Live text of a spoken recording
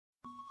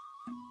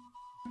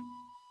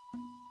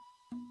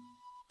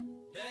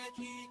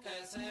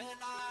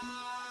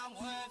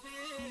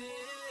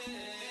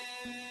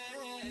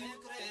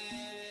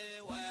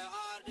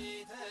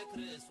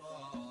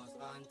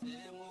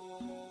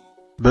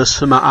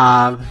በስመ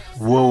አብ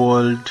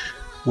ወወልድ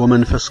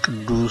ወመንፈስ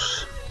ቅዱስ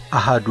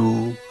አሐዱ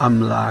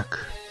አምላክ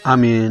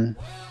አሜን።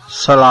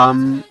 ሰላም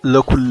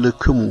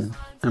ለኩልክሙ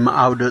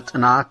እምአውደ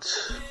ጥናት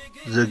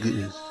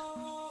ዘግእዝ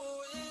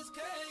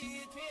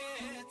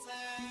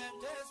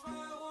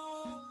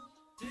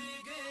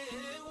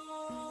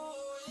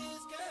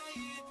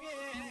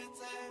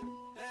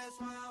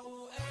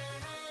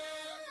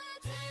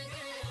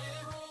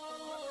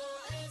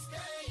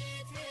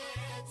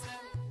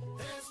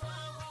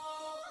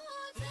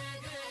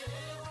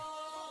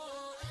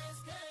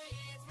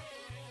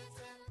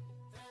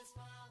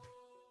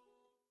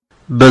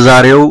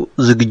በዛሬው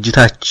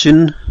ዝግጅታችን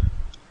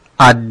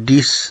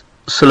አዲስ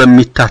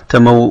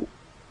ስለሚታተመው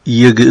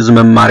የግእዝ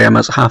መማሪያ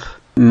መጽሐፍ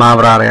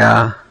ማብራሪያ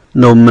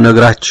ነው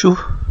የምነግራችሁ።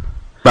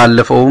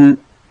 ባለፈውም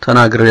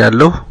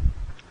ተናግሬያለሁ።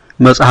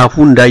 መጽሐፉ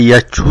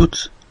እንዳያችሁት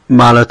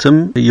ማለትም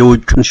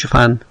የውጭን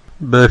ሽፋን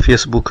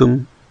በፌስቡክም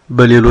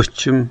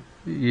በሌሎችም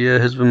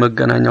የህዝብ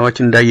መገናኛዎች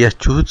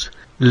እንዳያችሁት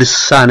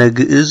ልሳነ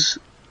ግእዝ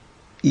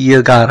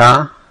የጋራ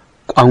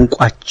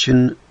ቋንቋችን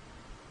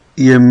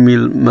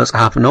የሚል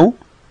መጽሐፍ ነው።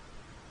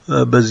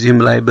 በዚህም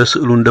ላይ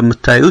በስዕሉ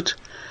እንደምታዩት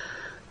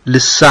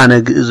ልሳነ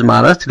ግእዝ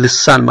ማለት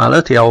ልሳን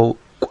ማለት ያው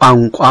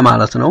ቋንቋ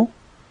ማለት ነው።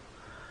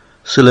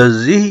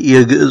 ስለዚህ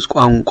የግእዝ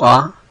ቋንቋ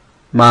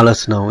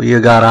ማለት ነው።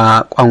 የጋራ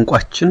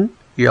ቋንቋችን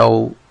ያው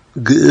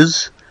ግእዝ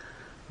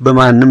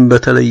በማንም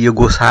በተለየ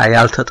ጎሳ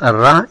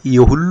ያልተጠራ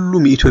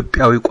የሁሉም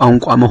ኢትዮጵያዊ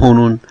ቋንቋ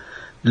መሆኑን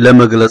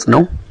ለመግለጽ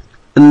ነው።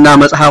 እና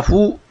መጽሐፉ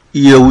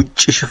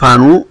የውጭ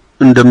ሽፋኑ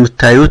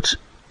እንደምታዩት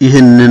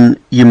ይህንን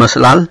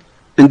ይመስላል።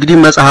 እንግዲህ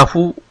መጽሐፉ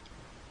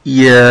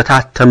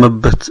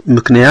የታተመበት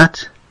ምክንያት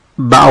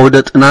በአውደ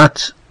ጥናት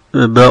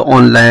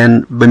በኦንላይን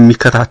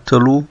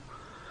በሚከታተሉ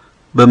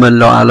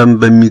በመላው ዓለም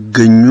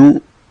በሚገኙ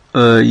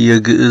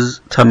የግእዝ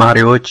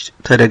ተማሪዎች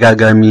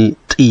ተደጋጋሚ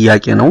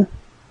ጥያቄ ነው።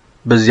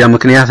 በዚያ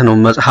ምክንያት ነው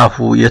መጽሐፉ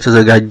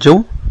የተዘጋጀው።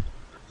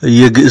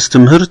 የግእዝ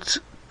ትምህርት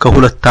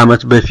ከሁለት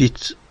ዓመት በፊት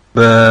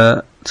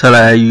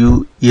በተለያዩ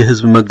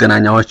የህዝብ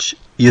መገናኛዎች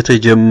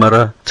የተጀመረ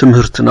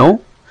ትምህርት ነው።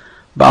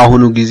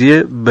 በአሁኑ ጊዜ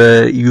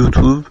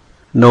በዩቲዩብ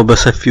ነው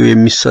በሰፊው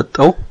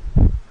የሚሰጠው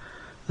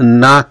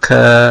እና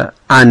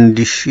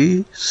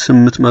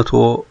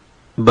ከ1800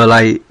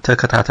 በላይ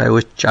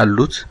ተከታታዮች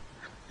አሉት።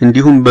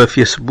 እንዲሁም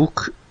በፌስቡክ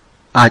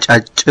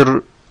አጫጭር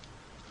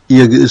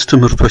የግእዝ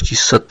ትምህርቶች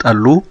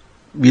ይሰጣሉ።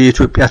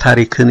 የኢትዮጵያ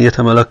ታሪክን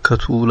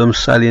የተመለከቱ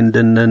ለምሳሌ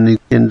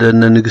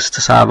እንደነ ንግስት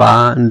ሳባ፣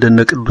 እንደነ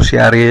ቅዱስ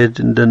ያሬድ፣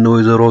 እንደነ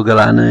ወይዘሮ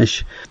ገላነሽ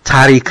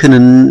ታሪክን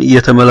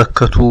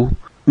የተመለከቱ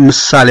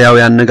ምሳሌያዊ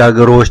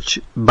አነጋገሮች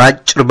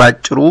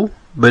ባጭሩ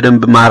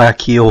በደንብ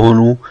ማራኪ የሆኑ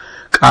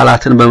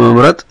ቃላትን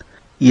በመምረጥ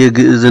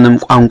የግእዝንም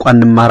ቋንቋ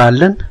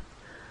እንማራለን፣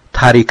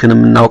 ታሪክንም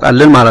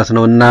እናውቃለን ማለት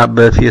ነው። እና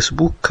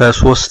በፌስቡክ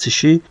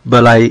ከ3000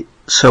 በላይ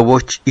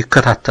ሰዎች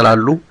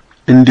ይከታተላሉ።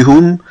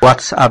 እንዲሁም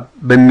ዋትስአፕ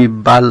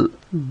በሚባል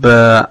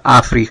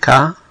በአፍሪካ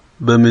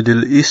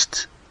በሚድል ኢስት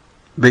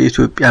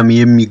በኢትዮጵያም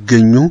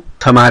የሚገኙ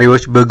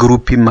ተማሪዎች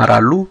በግሩፕ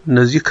ይማራሉ።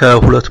 እነዚህ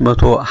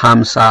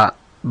ከ250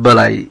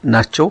 በላይ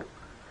ናቸው።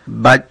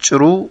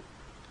 ባጭሩ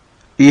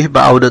ይህ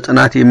በአውደ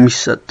ጥናት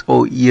የሚሰጠው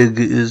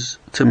የግእዝ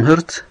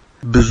ትምህርት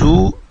ብዙ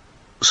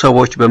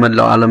ሰዎች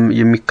በመላው ዓለም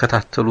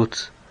የሚከታተሉት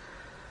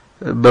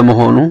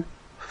በመሆኑ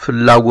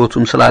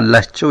ፍላጎቱም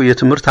ስላላቸው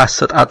የትምህርት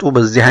አሰጣጡ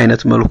በዚህ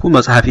አይነት መልኩ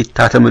መጽሐፍ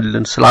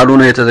ይታተምልን ስላሉ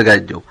ነው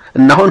የተዘጋጀው።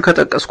 እና አሁን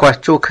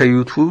ከጠቀስኳቸው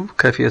ከዩቲዩብ፣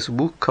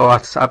 ከፌስቡክ፣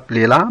 ከዋትስአፕ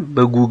ሌላ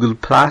በጉግል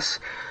ፕላስ፣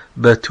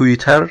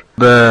 በትዊተር፣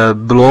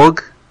 በብሎግ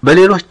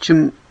በሌሎችም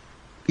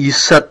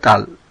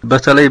ይሰጣል።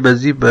 በተለይ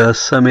በዚህ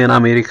በሰሜን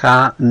አሜሪካ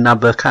እና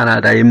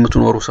በካናዳ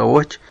የምትኖሩ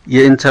ሰዎች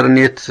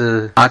የኢንተርኔት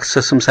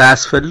አክሰስም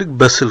ሳያስፈልግ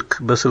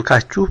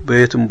በስልካችሁ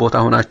በየትም ቦታ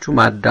ሆናችሁ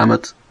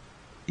ማዳመጥ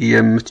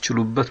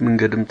የምትችሉበት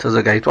መንገድም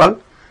ተዘጋጅቷል።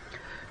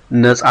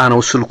 ነፃ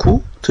ነው ስልኩ፣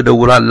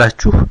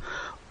 ትደውላላችሁ፣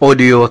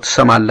 ኦዲዮ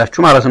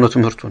ትሰማላችሁ ማለት ነው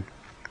ትምህርቱን።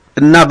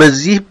 እና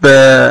በዚህ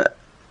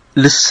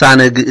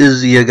በልሳነ ግእዝ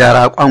የጋራ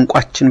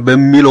ቋንቋችን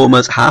በሚለው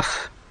መጽሐፍ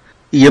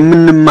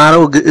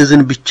የምንማረው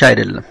ግእዝን ብቻ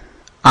አይደለም፣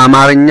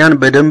 አማርኛን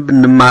በደንብ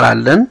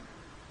እንማራለን።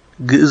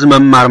 ግእዝ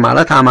መማር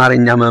ማለት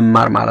አማርኛ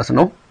መማር ማለት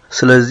ነው።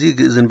 ስለዚህ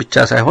ግእዝን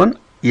ብቻ ሳይሆን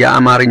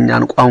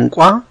የአማርኛን ቋንቋ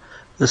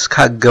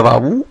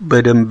እስካገባቡ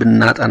በደንብ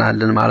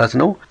እናጠናለን ማለት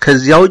ነው።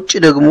 ከዚያ ውጭ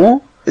ደግሞ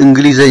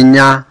እንግሊዘኛ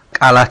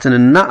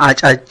ቃላትንና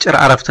አጫጭር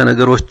አረፍተ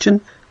ነገሮችን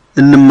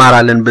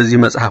እንማራለን በዚህ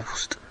መጽሐፍ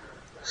ውስጥ።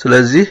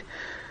 ስለዚህ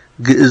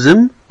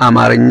ግእዝም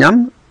አማርኛም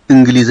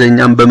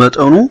እንግሊዘኛም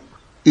በመጠኑ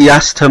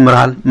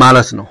ያስተምራል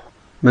ማለት ነው።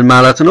 ምን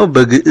ማለት ነው?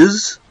 በግእዝ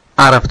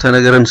አረፍተ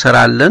ነገር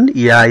እንሰራለን።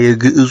 ያ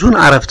የግእዙን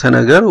አረፍተ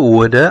ነገር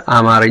ወደ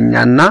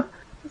አማርኛና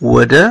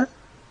ወደ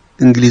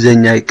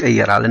እንግሊዘኛ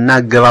ይቀየራል እና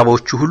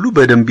አገባቦቹ ሁሉ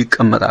በደንብ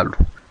ይቀመጣሉ።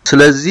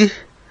 ስለዚህ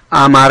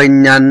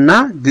አማርኛና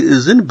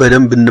ግእዝን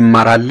በደንብ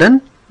እንማራለን።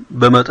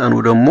 በመጠኑ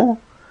ደግሞ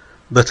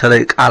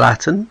በተለይ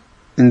ቃላትን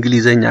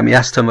እንግሊዘኛም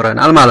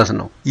ያስተምረናል ማለት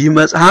ነው ይህ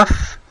መጽሐፍ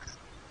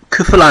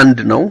ክፍል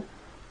 1 ነው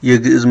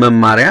የግዕዝ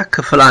መማሪያ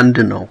ክፍል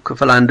 1 ነው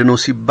ክፍል 1 ነው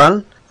ሲባል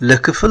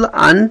ለክፍል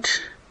 1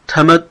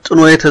 ተመጥኖ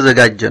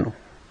የተዘጋጀ ነው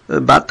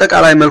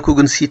በአጠቃላይ መልኩ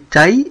ግን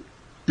ሲታይ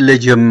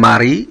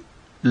ለጀማሪ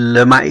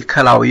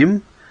ለማይከላዊም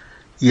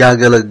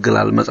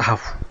ያገለግላል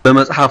መጽሐፉ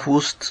በመጽሐፉ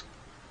ውስጥ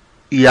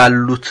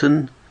ያሉትን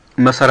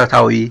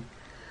መሰረታዊ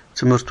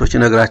ትምህርቶች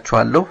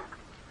ነግራችኋለሁ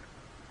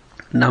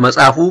እና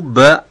መጽሐፉ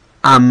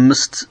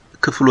በ5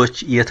 ክፍሎች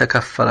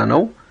የተከፈለ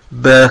ነው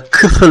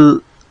በክፍል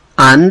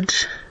 1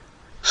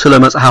 ስለ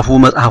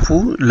መጽሐፉ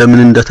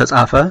ለምን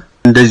እንደተጻፈ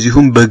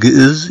እንደዚሁም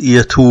በግዕዝ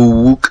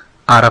የትውውቅ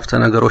አረፍተ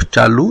ነገሮች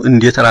አሉ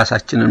እንዴት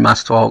ራሳችንን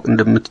ማስተዋወቅ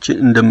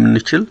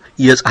እንደምንችል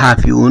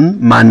የጸሐፊውን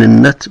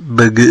ማንነት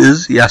በግዕዝ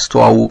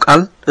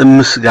ያስተዋውቃል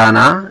ምስጋና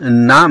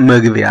እና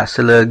መግቢያ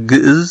ስለ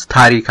ግዕዝ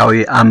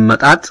ታሪካዊ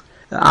አመጣጥ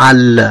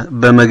አለ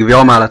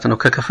በመግቢያው ማለት ነው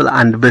ከክፍል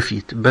 1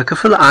 በፊት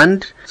በክፍል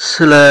 1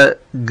 ስለ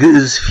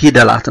ግዕዝ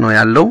ፊደላት ነው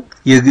ያለው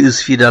የግዕዝ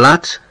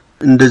ፊደላት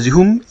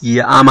እንደዚሁም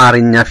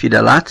የአማርኛ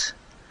ፊደላት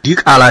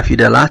ዲቃላ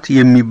ፊደላት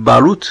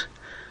የሚባሉት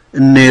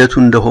እነየቱ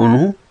እንደሆኑ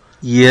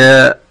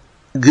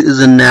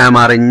የግዕዝና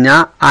የአማርኛ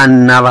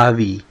አናባቢ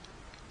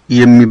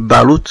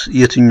የሚባሉት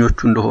የትኞቹ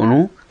እንደሆኑ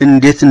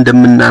እንዴት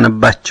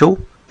እንደምናነባቸው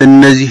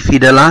እነዚህ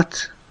ፊደላት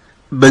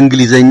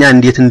በእንግሊዘኛ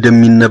እንዴት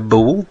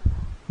እንደሚነበቡ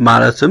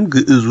ማለትም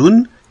ግዕዙን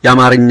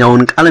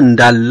የአማርኛውን ቃል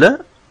እንዳለ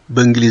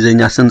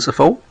በእንግሊዘኛ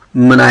ስንጽፈው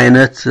ምን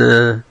አይነት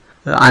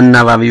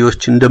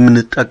አናባቢዎች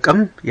እንደምንጠቀም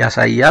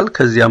ያሳያል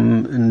ከዚያም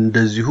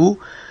እንደዚሁ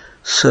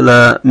ስለ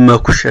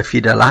መኩሸ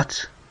ፊደላት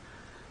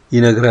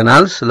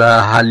ይነግረናል ስለ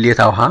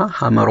ሐሌታውሃ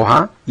ሐመሮሃ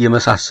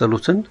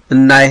የመሳሰሉትን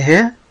እና ይሄ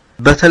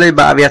በተለይ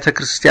በአብያተ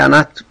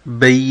ክርስቲያናት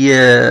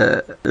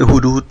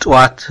በየእሁድ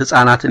ጧት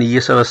ህፃናትን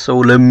እየሰበሰቡ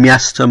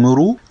ለሚያስተምሩ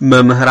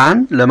መምህራን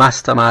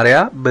ለማስተማሪያ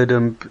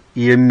በደንብ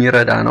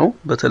የሚረዳ ነው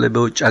በተለይ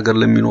በውጭ ሀገር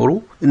ለሚኖሩ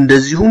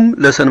እንደዚሁም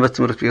ለሰንበት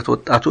ትምህርት ቤት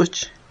ወጣቶች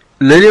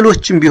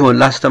ለሌሎችም ቢሆን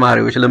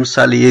ለአስተማሪዎች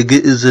ለምሳሌ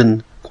የግዕዝን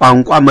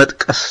ቋንቋ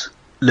መጥቀስ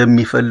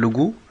ለሚፈልጉ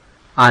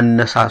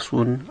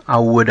አነሳሱን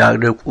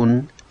አወዳደቁን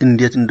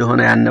እንዴት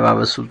እንደሆነ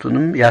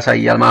ያነባበስልቱንም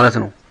ያሳያል ማለት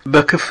ነው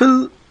በክፍል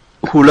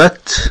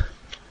 2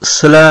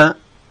 ስለ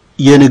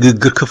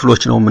የንግግር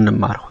ክፍሎች ነው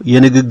የምንማረው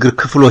የንግግር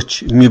ክፍሎች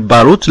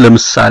የሚባሉት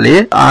ለምሳሌ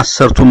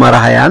 10ቱ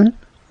መራህያን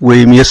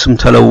ወይም የስም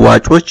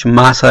ተለዋጮች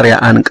ማሰሪያ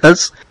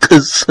አንቀጽ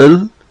ቅጽል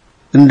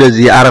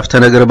እንደዚህ አረፍተ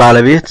ነገር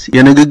ባለቤት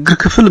የንግግር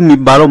ክፍል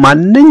የሚባለው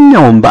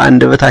ማንኛውም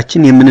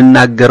በአንደበታችን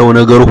የምንናገረው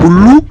ነገር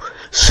ሁሉ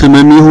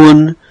ስምም ይሁን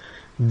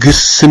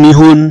ግስም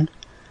ይሁን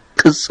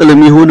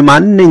ቅጽልም ይሁን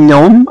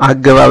ማንኛውም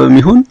አገባብም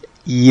ይሁን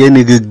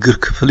የንግግር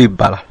ክፍል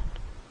ይባላል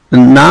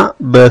እና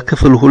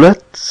በክፍል 2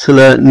 ስለ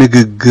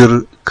ንግግር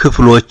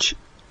ክፍሎች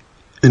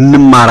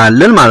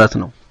እንማራለን ማለት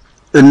ነው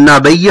እና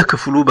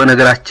በየክፍሉ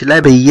በነገራችን ላይ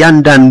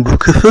በእያንዳንዱ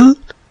ክፍል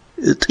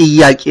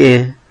ጥያቄ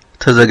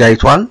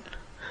ተዘጋጅቷል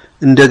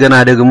እንደገና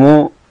ደግሞ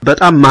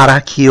በጣም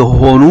ማራኪ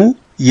የሆኑ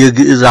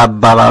የግዕዝ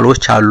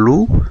አባባሎች አሉ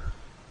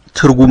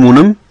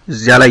ትርጉሙንም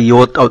እዚያ ላይ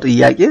የወጣው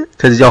ጥያቄ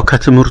ከዚያው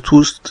ከትምህርቱ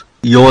ውስጥ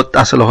የወጣ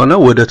ስለሆነ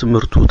ወደ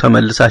ትምህርቱ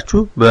ተመልሳችሁ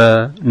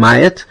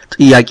በማየት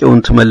ጥያቄውን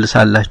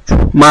ተመልሳላችሁ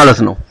ማለት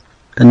ነው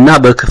እና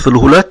በክፍል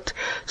 2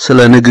 ስለ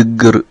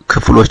ንግግር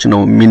ክፍሎች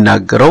ነው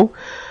የሚናገረው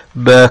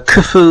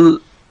በክፍል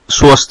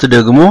 3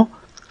 ደግሞ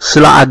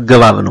ስለ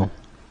አገባብ ነው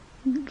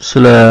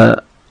ስለ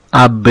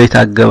አበይት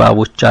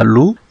አገባቦች አሉ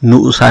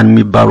ንዑሳን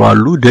የሚባሉ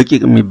አሉ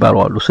ደቂቅ የሚባሉ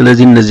አሉ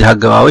ስለዚህ እነዚህ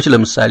አገባቦች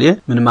ለምሳሌ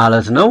ምን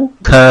ማለት ነው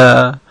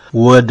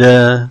ከወደ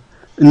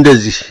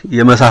እንደዚህ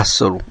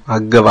የመሳሰሉ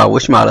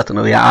አገባቦች ማለት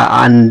ነው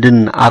አንድን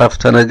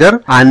አረፍተ ነገር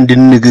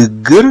አንድን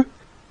ንግግር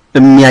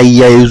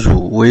የሚያያይዙ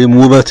ወይም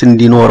ውበት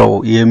እንዲኖረው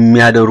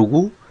የሚያደርጉ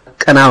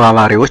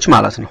ቀናባባሪዎች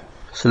ማለት ነው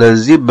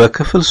ስለዚህ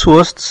በክፍል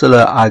 3 ስለ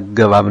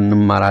አገባብ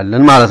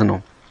እንማራለን ማለት ነው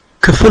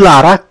ክፍል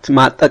 4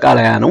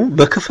 ማጠቃለያ ነው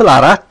በክፍል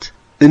 4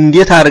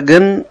 እንዴት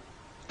አድርገን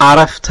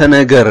አረፍተ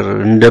ነገር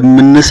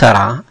እንደምንሰራ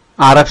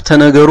አረፍተ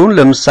ነገሩን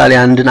ለምሳሌ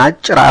አንድን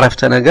አጭር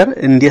አረፍተ ነገር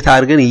እንዴት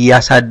አድርገን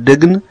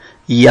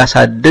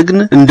እያሳደግን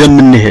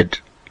እንደምንሄድ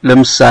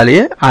ለምሳሌ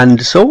አንድ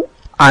ሰው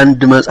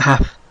አንድ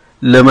መጽሐፍ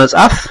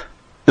ለመጻፍ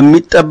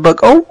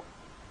የሚጠበቀው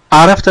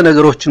አረፍተ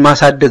ነገሮችን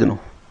ማሳደግ ነው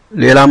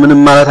ሌላ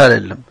ምንም ማለት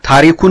አይደለም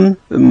ታሪኩን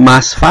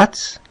ማስፋት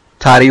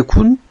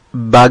ታሪኩን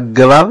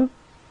ባገባብ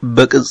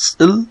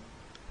በቅጽል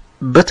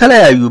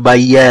በተለያዩ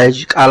ባያያዥ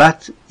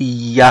ቃላት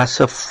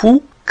ያሰፉ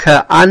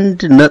ከአንድ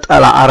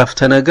ነጠላ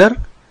አረፍተ ነገር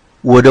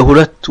ወደ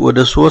 2 ወደ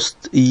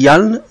 3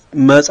 እያልን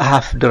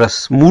መጽሐፍ ድረስ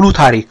ሙሉ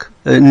ታሪክ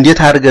እንዴት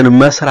አድርገን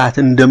መስራት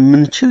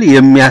እንደምንችል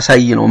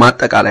የሚያሳይ ነው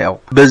ማጠቃለያው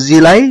በዚህ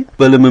ላይ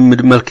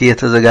በልምምድ መልክ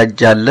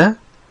የተዘጋጃለ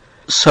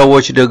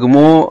ሰዎች ደግሞ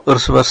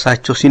እርስ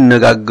በርሳቸው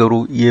ሲነጋገሩ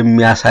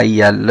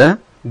የሚያሳያለ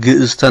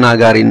ግዕዝ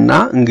ተናጋሪና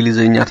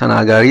እንግሊዘኛ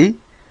ተናጋሪ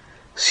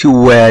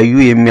ሲወያዩ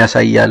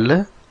የሚያሳያለ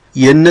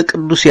የነ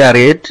ቅዱስ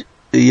ያሬድ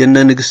የነ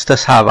ንግስተ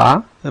ሳባ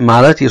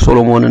ማለት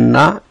የሶሎሞንና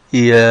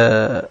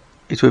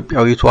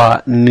የኢትዮጵያዊቷ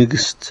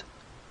ንግስት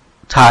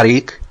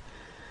ታሪክ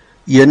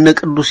የነ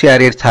ቅዱስ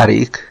ያሬድ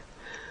ታሪክ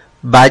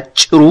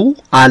ባጭሩ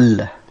አለ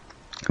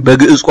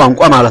በግዕዝ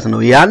ቋንቋ ማለት ነው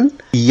ያን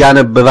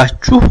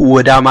ያነበባችሁ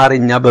ወደ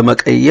አማርኛ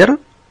በመቀየር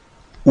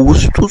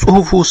ውስጡ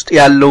ጽሁፍ ውስጥ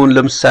ያለውን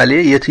ለምሳሌ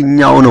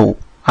የትኛው ነው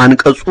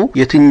አንቀጹ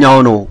የትኛው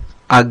ነው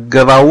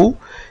አገባው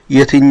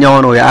የትኛው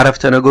ነው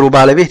የአረፍተ ነገሩ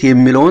ባለቤት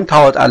የሚለውን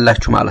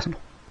ታወጣላችሁ ማለት ነው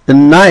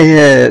እና ይሄ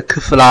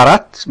ክፍል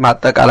 4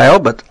 ማጠቃለያው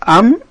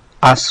በጣም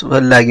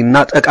አስፈላጊና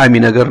ጠቃሚ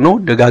ነገር ነው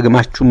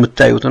ደጋግማችሁ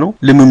የምታዩት ነው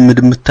ልምምድ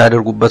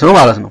የምታደርጉበት ነው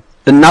ማለት ነው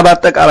እና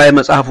በአጠቃላይ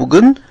መጽሐፉ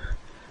ግን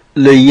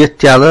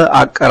ለየት ያለ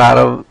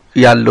አቀራረብ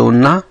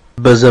ያለውና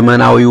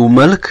በዘመናዊው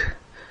መልክ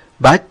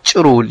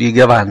ባጭሩ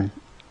ሊገባን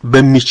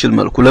በሚችል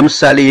መልኩ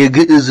ለምሳሌ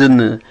የግዕዝን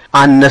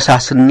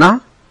አነሳስና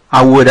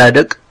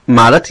አወዳደቅ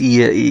ማለት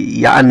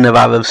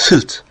ያአነባበብ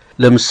ስልት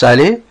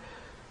ለምሳሌ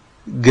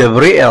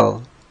ገብርኤል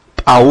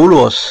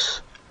ጳውሎስ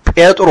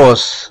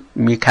ጴጥሮስ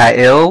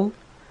ሚካኤል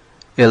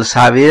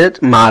ኤልሳቤጥ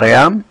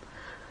ማርያም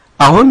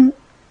አሁን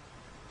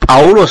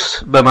ጳውሎስ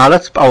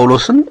በማለት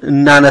ጳውሎስን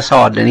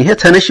እናነሳዋለን ይሄ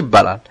ተነሽ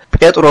ይባላል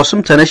ጴጥሮስም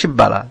ተነሽ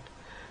ይባላል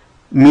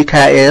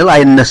ሚካኤል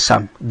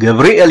አይነሳም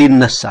ገብርኤል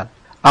ይነሳል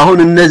አሁን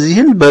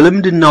እነዚህን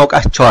በልምድ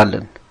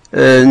እናውቃቸዋለን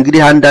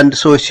እንግዲህ አንዳንድ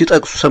ሰዎች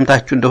ሲጠቅሱ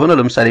ሰምታችሁ እንደሆነ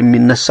ለምሳሌ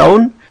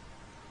የሚነሳውን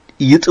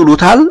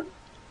ይጥሉታል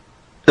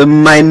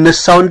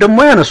የማይነሳውን ደግሞ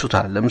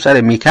ያነሱታል ለምሳሌ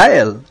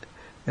ሚካኤል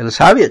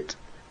ኤልሳቤጥ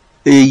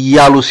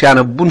ይያሉ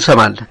ሲያነቡን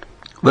ሰማለን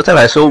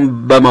በተለይ ሰው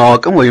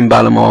በማወቅም ወይም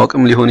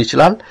ባለማወቅም ሊሆን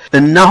ይችላል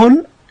እና አሁን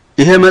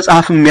ይሄ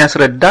መጽሐፍ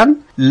የሚያስረዳን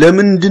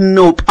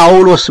ለምንድነው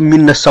ጳውሎስ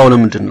የሚነሳው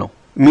ለምንድነው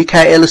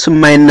ሚካኤልስ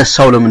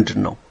የማይነሳው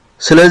ለምንድነው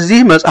ስለዚህ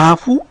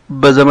መጽሐፉ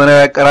በዘመናዊ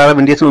አቀራረብ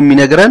እንዴት ነው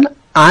የሚነግረን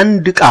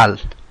አንድ ቃል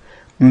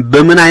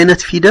በምን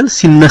አይነት ፊደል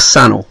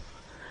ሲነሳ ነው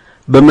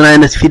በምን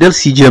አይነት ፊደል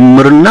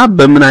ሲጀምርና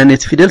በምን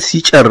አይነት ፊደል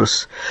ሲጨርስ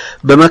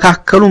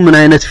በመካከሉ ምን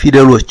አይነት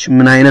ፊደሎች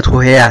ምን አይነት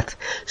ሆሄያት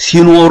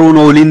ሲኖሩ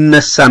ነው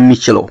ሊነሳ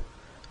የሚችለው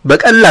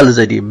በቀላል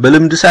ዘዴ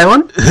በልምድ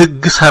ሳይሆን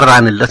ህግ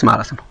ሰራንለት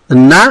ማለት ነው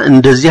እና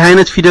እንደዚህ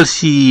አይነት ፊደል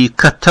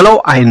ሲከተለው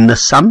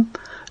አይነሳም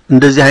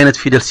እንደዚህ አይነት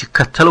ፊደል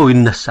ሲከተለው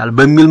ይነሳል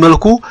በሚል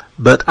መልኩ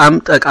በጣም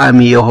ጠቃሚ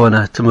የሆነ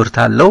ትምህርት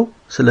አለው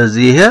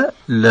ስለዚህ ይሄ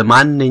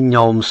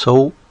ለማንኛውም ሰው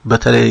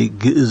በተለይ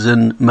ግዕዝን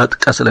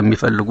መጥቀስ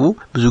ለሚፈልጉ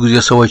ብዙ ጊዜ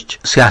ሰዎች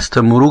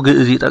ሲያስተምሩ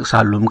ግዕዝ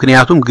ይጠቅሳሉ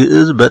ምክንያቱም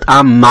ግዕዝ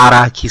በጣም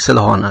ማራኪ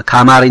ስለሆነ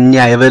ከአማርኛ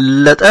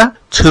የበለጠ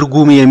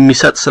ትርጉም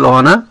የሚሰጥ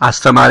ስለሆነ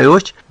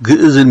አስተማሪዎች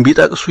ግዕዝን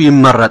ቢጠቅሱ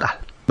ይመረጣል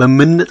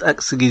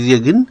በመንጠቅስ ጊዜ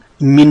ግን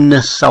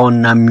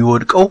የሚነሳውና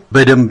የሚወድቀው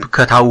በደንብ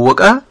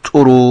ከታወቀ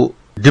ጥሩ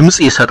ድምጽ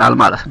ይሰጣል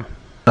ማለት ነው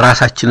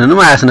ራሳችንንም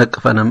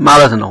አያስነቅፈንም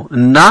ማለት ነው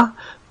እና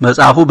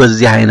መጽሐፉ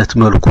በዚህ አይነት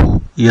መልኩ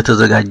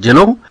የተዘጋጀ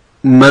ነው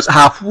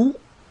መጽሐፉ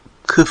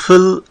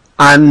ክፍል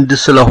 1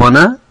 ስለሆነ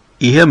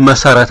ይሄ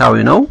መሰረታዊ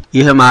ነው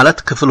ይሄ ማለት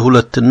ክፍል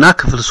 2 እና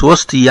ክፍል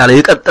 3 እያለ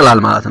ይቀጥላል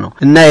ማለት ነው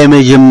እና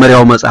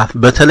የመጀመሪያው መጽሐፍ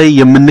በተለይ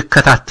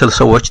የምንከታተል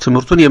ሰዎች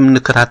ትምህርቱን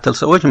የምንከታተል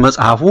ሰዎች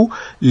መጽሐፉ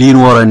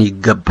ሊኖረን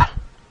ይገባል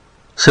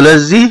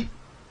ስለዚህ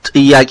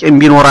ጥያቄም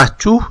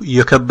ቢኖራችሁ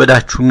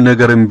የከበዳችሁም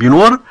ነገርም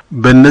ቢኖር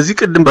በእነዚህ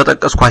ቅድም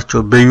በተጠቀስኳቸው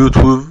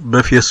በዩቲዩብ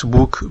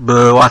በፌስቡክ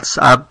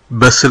በዋትስአፕ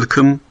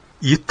በስልክም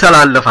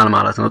ይተላለፋል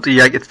ማለት ነው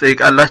ጥያቄ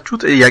ትጠይቃላችሁ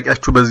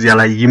ጥያቄያችሁ በዚያ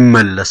ላይ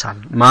ይመለሳል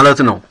ማለት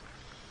ነው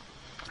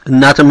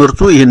እና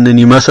ትምህርቱ ይሄንን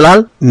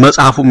ይመስላል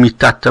መጽሐፉ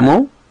የሚታተመው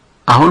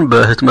አሁን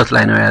በህትመት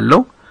ላይ ነው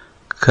ያለው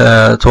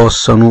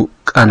ከተወሰኑ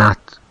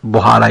ቀናት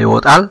በኋላ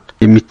ይወጣል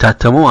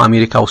የሚታተመው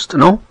አሜሪካ ውስጥ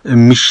ነው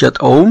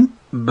የሚሸጠውም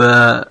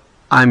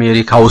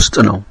በአሜሪካ ውስጥ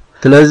ነው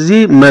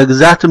ስለዚህ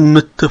መግዛት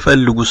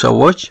የምትፈልጉ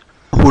ሰዎች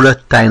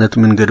ሁለት አይነት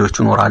መንገዶች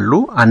ይኖራሉ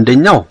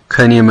አንደኛው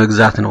ከኔ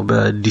መግዛት ነው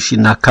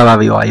በዲሲና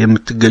አካባቢዋ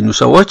የምትገኙ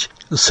ሰዎች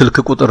ስልክ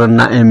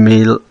ቁጥርና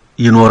ኢሜል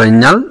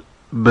ይኖረኛል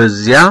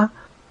በዚያ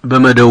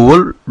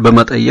በመደወል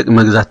በመጠየቅ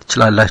መግዛት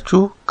ትችላላችሁ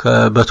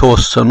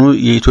በተወሰኑ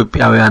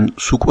የኢትዮጵያውያን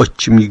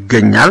ሱቆችም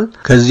ይገኛል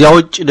ከዚያው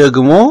ውጭ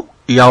ደግሞ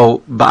ያው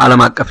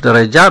በአለም አቀፍ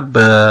ደረጃ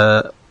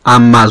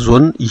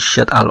በአማዞን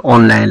ይሸጣል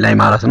ኦንላይን ላይ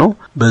ማለት ነው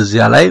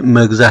በዚያ ላይ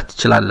መግዛት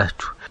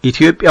ትችላላችሁ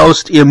ኢትዮጵያ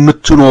ውስጥ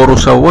የምትኖሩ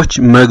ሰዎች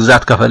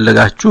መግዛት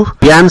ከፈለጋችሁ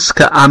ቢያንስ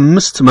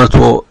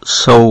ከ500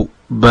 ሰው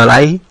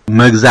በላይ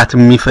መግዛት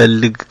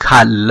የሚፈልግ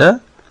ካለ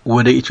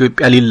ወደ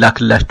ኢትዮጵያ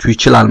ሊላክላችሁ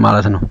ይችላል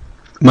ማለት ነው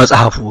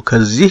መጽሐፉ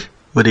ከዚህ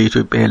ወደ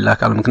ኢትዮጵያ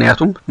ይላካል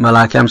ምክንያቱም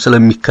መላኪያም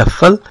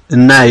ስለሚከፈል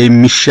እና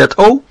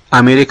የሚሸጠው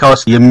አሜሪካ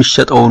ውስጥ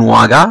የሚሸጠውን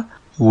ዋጋ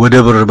ወደ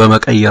ብር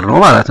በመቀየር ነው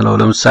ማለት ነው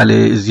ለምሳሌ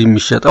እዚህ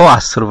የሚሸጠው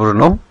 10 ብር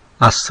ነው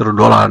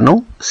 $10 ነው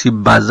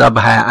ሲባዛ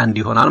በ21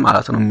 ይሆናል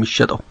ማለት ነው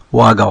የሚሸጠው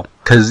ዋጋው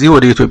ከዚህ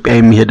ወደ ኢትዮጵያ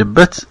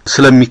የሚሄድበት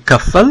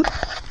ስለሚከፈል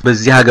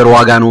በዚህ ሀገር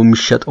ዋጋ ነው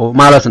የሚሸጠው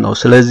ማለት ነው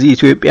ስለዚህ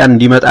ኢትዮጵያ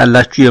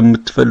እንዲመጣላችሁ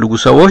የምትፈልጉ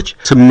ሰዎች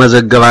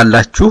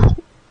ስመዘገባላችሁ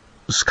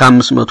እስከ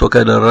 500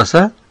 ከደረሰ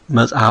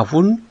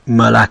መጽሐፉን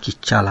መላክ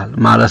ይቻላል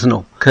ማለት ነው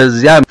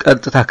ከዚያ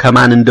ቀጥታ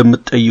ከማን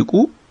እንደምትጠይቁ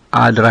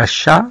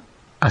አድራሻ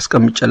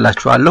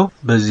አስቀምጬላችኋለሁ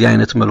በዚህ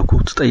አይነት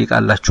መልኩ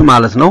ትጠይቃላችሁ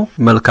ማለት ነው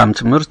መልካም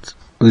ትምህርት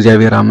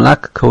እግዚአብሔር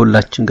አምላክ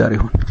ከሁላችን ጋር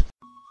ይሁን